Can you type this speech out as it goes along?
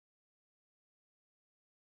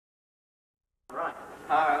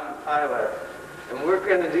Hi, I'm Tyler, and we're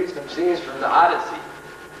going to do some scenes from the Odyssey.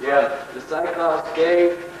 Yeah, the Cyclops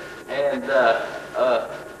Cave and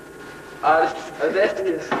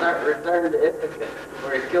Odysseus return to Ithaca,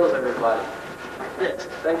 where he kills everybody. Yes,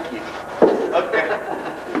 thank you. Okay.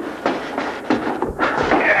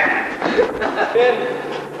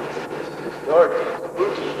 Dark,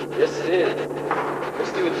 spooky. Yes, it is.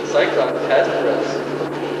 Let's see what the Cyclops has for us.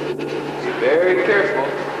 Be very careful.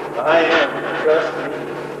 I am, trust me.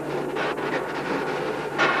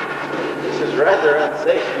 This is rather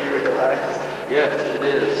unsafe, you realize. Yes, it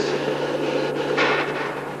is.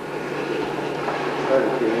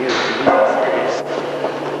 Started to get used to these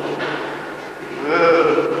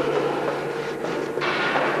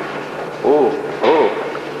Oh.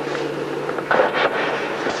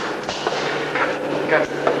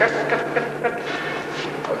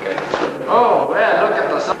 Okay. Oh man, look at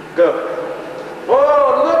the size. Go.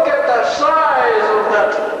 Whoa, look at the size of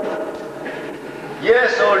that.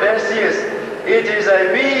 Yes, Odysseus. It is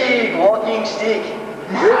a big walking stick.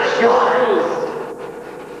 My God.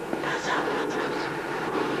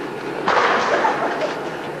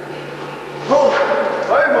 Oh,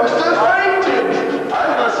 I must have fainted. I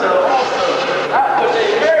must have also. That was a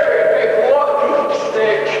very big walking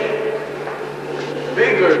stick.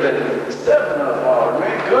 Bigger than 7 of our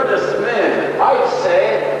goodest men. I'd say,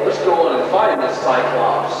 let's go on and find this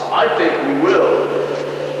Cyclops. I think we will.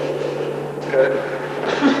 Okay.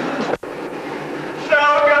 No,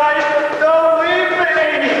 guys, don't leave me!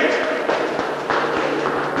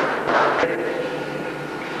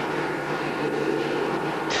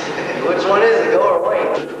 Which one is it? Go or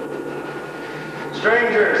wait?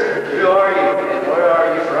 Strangers, who are you and where are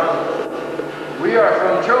you from? We are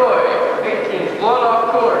from Troy, 18th blown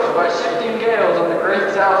off course by shifting gales on the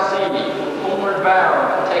great South Sea, homeward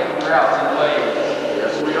bound, taking routes and ways.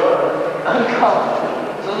 Yes, we are. Uncommon.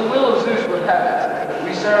 So the will of Zeus would have it.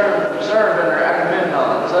 We serve under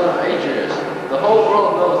Agamemnon, son of Atreus. The whole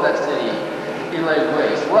world knows that city he laid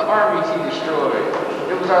waste. What armies he destroyed.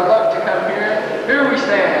 It was our luck to come here. Here we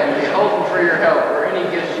stand, beholden for your help, or any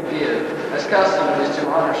gifts you give, as custom is to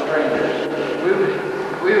honor strangers.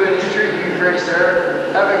 We would entreat you, great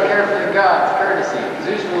sir, have a care for the gods, courtesy.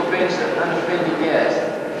 Zeus will avenge the unoffending guest.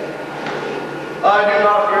 I do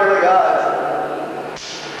not fear the gods.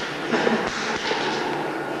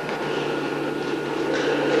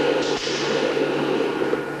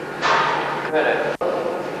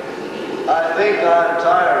 I think I'm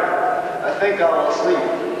tired. I think I will sleep.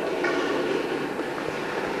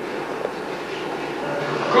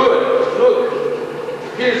 Good, look,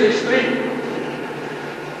 here's asleep.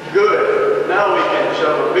 Good. Now we can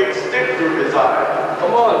shove a big stick through his eye.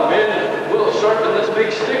 Come on, men, we'll sharpen this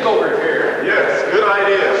big stick over here. Yes, good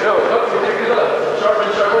idea. No, don't you pick it up. Sharpen.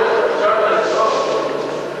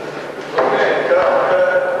 Okay.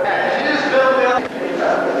 Just build me up.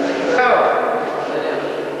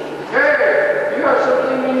 Hey, you have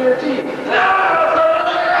something in your teeth.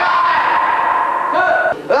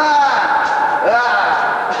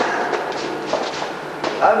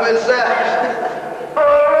 I've been sacked. Who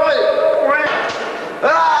are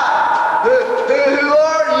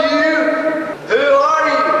you? Who are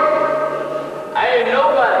you? I ain't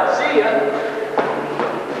nobody. See ya.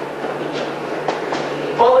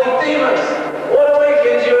 Polyphemus, what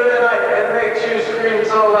awakens you in the night and makes you scream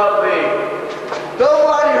so loudly?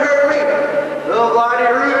 Nobody hurt me. Nobody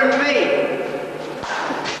ruined me.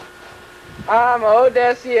 I'm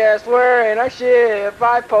Odysseus wearing a ship.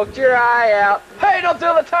 I poked your eye out. Hey, don't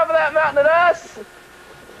throw the top of that mountain at us.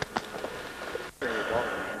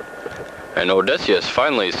 And Odysseus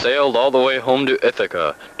finally sailed all the way home to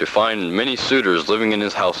Ithaca to find many suitors living in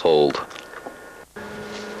his household.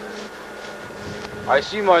 I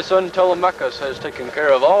see my son Telemachus has taken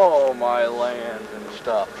care of all my land and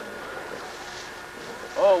stuff.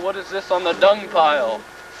 Oh, what is this on the dung pile?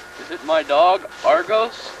 Is it my dog,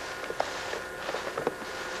 Argos?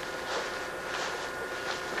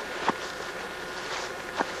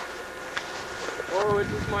 Oh, it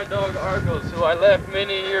is my dog Argos, who I left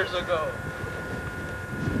many years ago.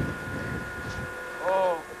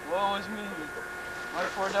 Oh, woe is me, my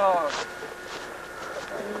poor dog.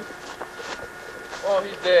 Oh,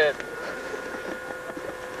 he's dead.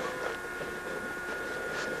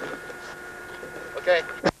 Okay.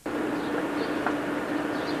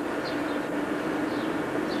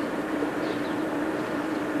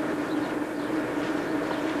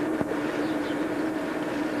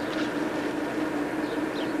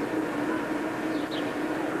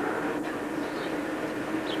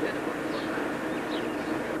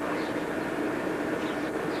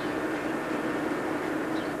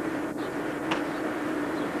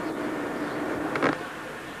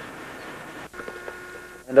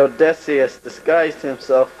 and Odysseus disguised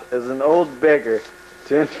himself as an old beggar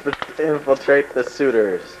to infiltrate the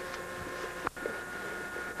suitors.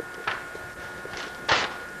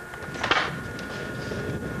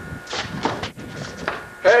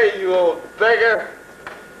 Hey, you old beggar!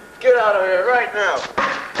 Get out of here right now!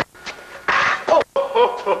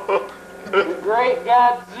 The great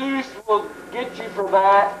god Zeus will get you for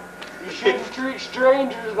that. You shouldn't treat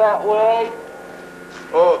strangers that way.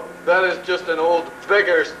 Oh, that is just an old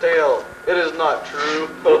beggar's tale. It is not true.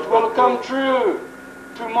 It will come true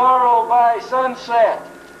tomorrow by sunset.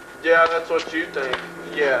 Yeah, that's what you think.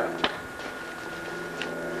 Yeah.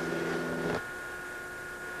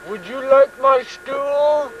 Would you like my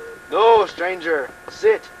stool? No, stranger.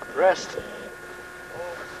 Sit. Rest.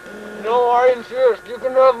 No, I insist. You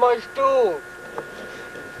can have my stool.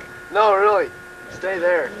 No, really. Stay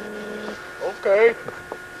there. Okay.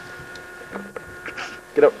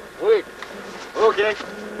 Get up. Wait. Okay.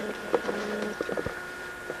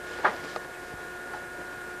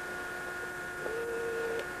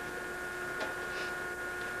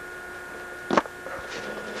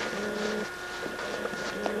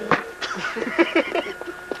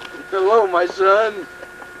 Hello, my son.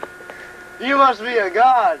 You must be a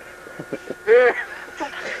god. Here.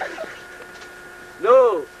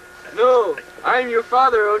 No, I'm your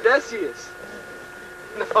father, Odysseus.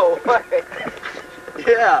 No way.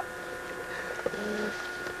 Yeah.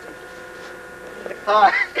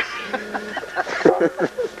 Hi.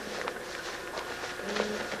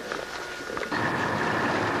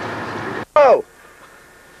 Oh!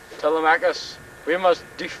 Telemachus, we must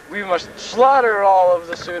slaughter all of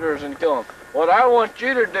the suitors and kill them. What I want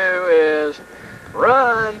you to do is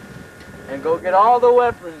run and go get all the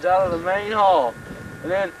weapons out of the main hall.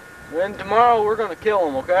 And then tomorrow we're gonna kill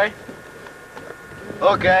them, okay?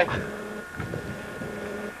 Okay.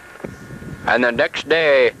 And the next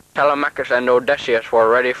day, Telemachus and Odysseus were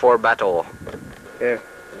ready for battle. Yeah.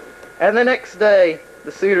 And the next day,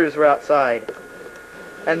 the suitors were outside.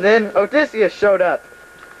 And then Odysseus showed up.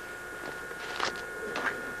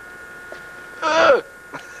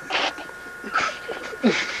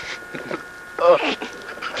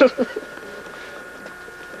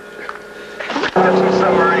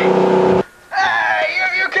 Submarine.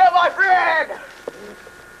 Hey, you killed my friend!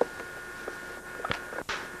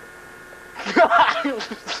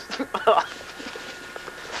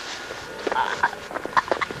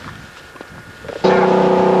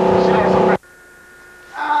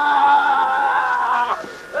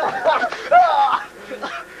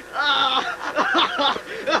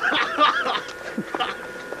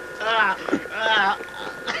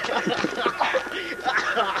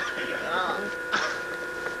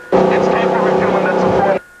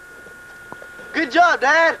 Good job,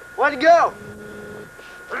 Dad. Way to go.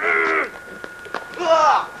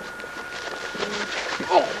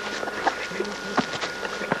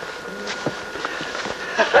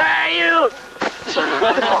 Hey, you!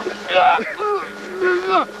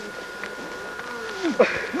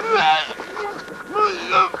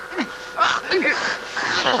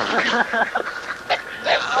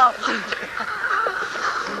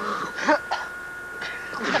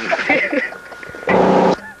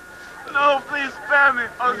 No, please spare me.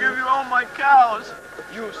 I'll give you all my cows.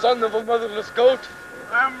 You son of a motherless goat!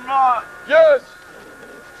 I'm not. Yes!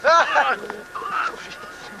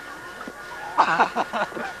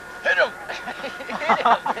 Hit him!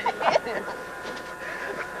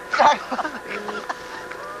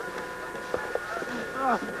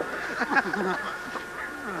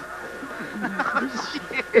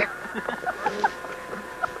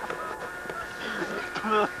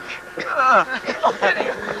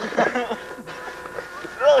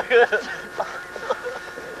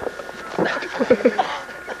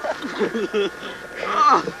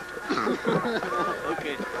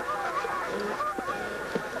 Okay.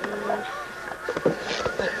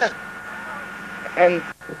 And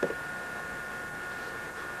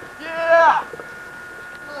Yeah!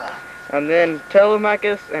 then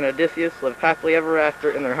Telemachus and Odysseus lived happily ever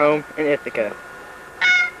after in their home in Ithaca.